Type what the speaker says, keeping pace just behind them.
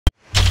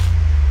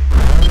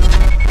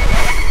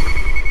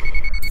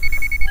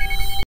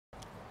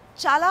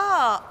చాలా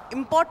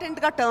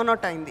ఇంపార్టెంట్గా turn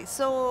out అయింది.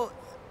 సో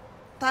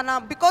తన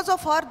because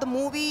of her the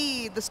movie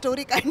the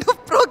story kind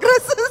of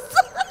progresses.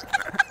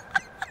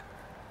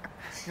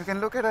 You can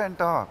look at her and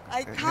talk.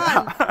 I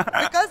can't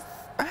because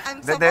I'm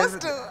supposed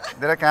to.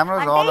 There are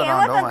cameras all around. అంటే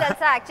ఏమవుతుంది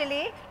తెలుసా,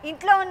 actually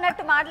ఇంట్లో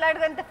ఉన్నట్టు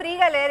మాట్లాడుకుంటే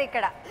ఫ్రీగా లేరు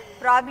ఇక్కడ.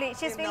 Probably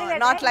she's feeling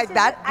not like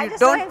that. You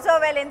don't so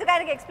well. ఎందుకు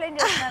ఆయనకి ఎక్స్ప్లెయిన్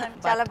చేస్తున్నాను.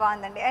 చాలా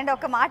బాగుందండి. అండ్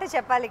ఒక మాట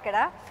చెప్పాలి, ఇక్కడ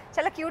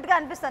చాలా క్యూట్గా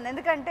అనిపిస్తుంది.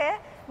 ఎందుకంటే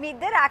మీ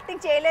ఇద్దరు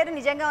యాక్టింగ్ చేయలేరు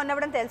నిజంగా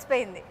ఉన్నప్పుడు అని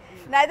తెలిసిపోయింది.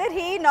 నైదర్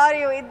హీ నార్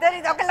యూ, ఇద్దరు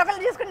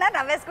ఒకళ్ళు చూసుకుంటున్నారు,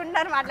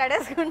 నవ్వేసుకుంటున్నారు,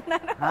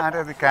 మాట్లాడేసుకుంటున్నారు. అంటే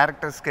అది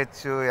క్యారెక్టర్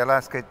స్కెచ్ ఎలా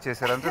స్కెచ్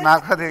చేశారు అంటే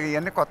నాకు అది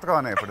ఇవన్నీ కొత్తగా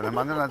ఉన్నాయి. ఇప్పుడు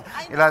మంజుల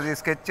ఇలా అది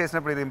స్కెచ్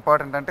చేసినప్పుడు ఇది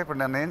ఇంపార్టెంట్ అంటే ఇప్పుడు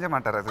నన్ను ఏం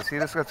చేయమంటారు, అది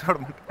సీరియస్గా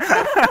చూడమంటారు.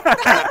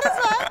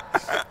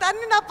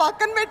 తన్ని నా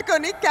పక్కన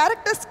పెట్టుకొని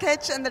character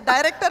sketch and the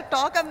director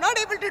talk I'm not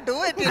able to do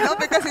it, you know,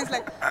 because he's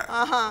like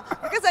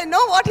because I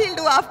know what he'll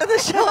do after the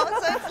show,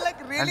 so it's like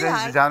really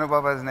hard. And Janu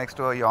Baba is next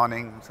to her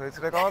yawning, so it's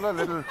like all a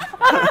little.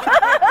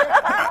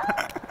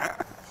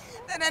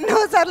 నేను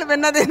ఎన్నోసార్లు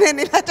విన్నదే నేను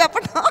ఇలా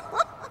చెప్పడం.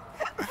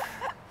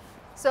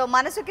 So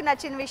మనసుకి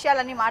నచ్చిన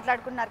విషయాలన్నీ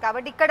మాట్లాడుకున్నారు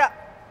కాబట్టి ఇక్కడ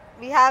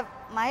వీ హ్యావ్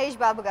మహేష్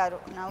బాబు గారు,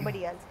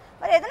 నోబడీ ఎల్స్.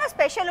 మరి ఏదైనా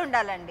స్పెషల్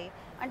ఉండాలండి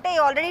అంటే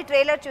ఆల్రెడీ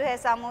ట్రైలర్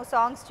చూసేసాము,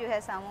 సాంగ్స్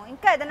చూసేసాము,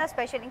 ఇంకా ఏదైనా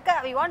స్పెషల్, ఇంకా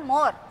we want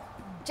more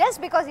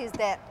just because he's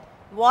there.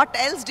 What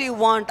else do you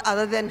want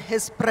other than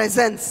his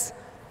presence?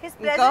 His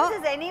presence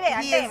is anyway.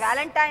 అంటే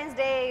Valentine's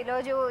Day ఈ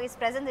రోజు his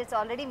presence it's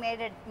already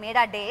made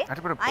a day.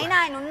 అయినా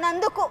ఆయన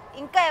ఉన్నందుకు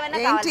ఇంకా ఏమైనా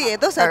కావాలి? ఏంటి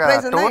ఏదో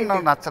సర్ప్రైజ్ ఉందా? టోన్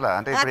నచ్చలా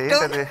అంటే ఇప్పుడు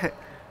ఏంటది?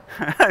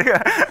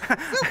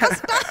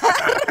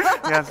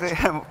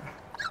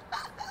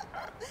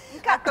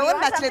 ఇంకా tone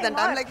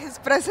నచ్చలేదంట. I'm like his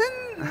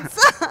presence.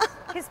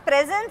 His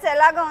presence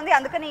ఎలాగా ఉంది,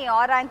 అందుకని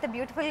ఆరా అంత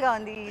బ్యూటిఫుల్ గా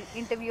ఉంది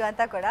ఇంటర్వ్యూ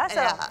అంతా కూడా.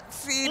 సో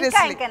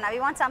seriously ఇంకా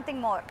we want something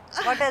more.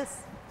 What else?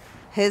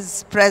 His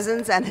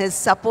presence and his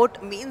support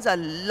means a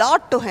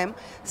lot to him.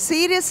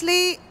 Seriously,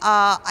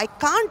 I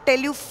can't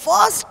tell you,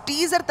 first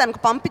teaser తనకు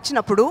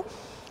పంపించినప్పుడు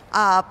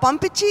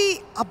పంపించి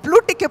ఆ బ్లూ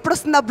టిక్ ఎప్పుడు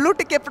వస్తుందా, బ్లూ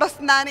టిక్ ఎప్పుడు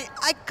వస్తుందా అని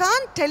I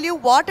can't tell you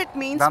what it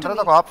means to me.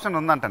 దాంట్లో ఒక ఆప్షన్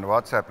ఉందంటండి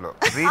వాట్సాప్ లో,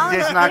 రీడ్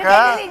చేసినాక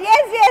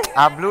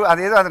ఆ బ్లూ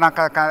అదేదో అది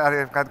నాకు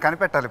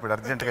కనిపెట్టాలి ఇప్పుడు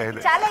అర్జెంట్ గా.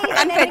 చాలా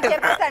ఈజీ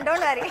చెప్పేస్తాను,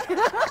 డోంట్ వరీ.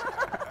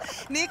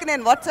 నీకు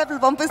నేను వాట్సాప్ లో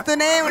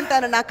పంపిస్తూనే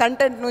ఉంటాను నా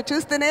కంటెంట్, నువ్వు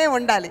చూస్తూనే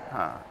ఉండాలి.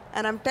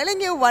 And I'm telling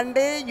you, one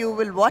day you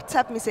will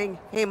WhatsApp me saying,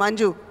 hey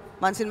Manju,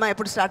 మన సినిమా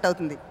ఎప్పుడు స్టార్ట్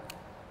అవుతుంది?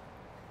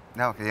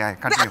 Okay, yeah,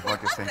 continue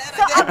what you're saying.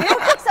 So blue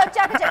ticks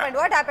వచ్చాక చెప్పండి,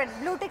 what happened?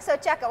 Blue ticks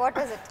వచ్చాక what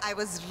was it? I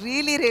was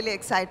really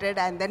excited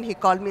and then he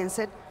called me and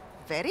said,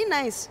 very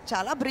nice,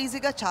 చాలా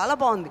బ్రీజీగా, చాలా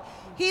బాగుంది.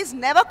 He's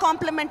never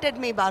complimented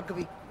me,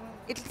 Bhargavi.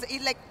 It's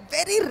like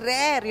very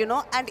rare, you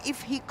know, and if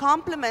he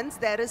compliments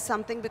there is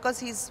something, because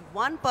he's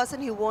one person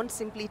he won't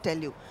simply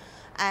tell you.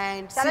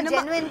 And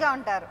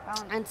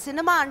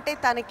cinema ante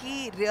tanaki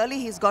really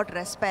he's got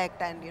respect,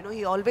 and you know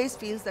he always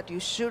feels that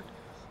you should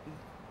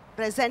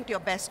present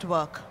your best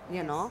work,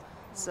 you know.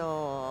 So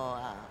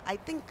I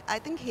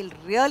think he'll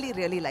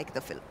really like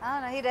the film.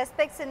 No, he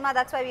respects cinema,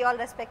 that's why we all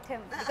respect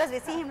him, because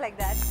we see him like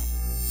that.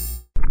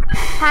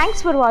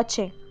 Thanks for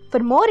watching.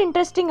 For more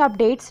interesting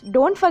updates,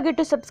 don't forget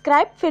to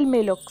subscribe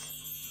Filmy Looks.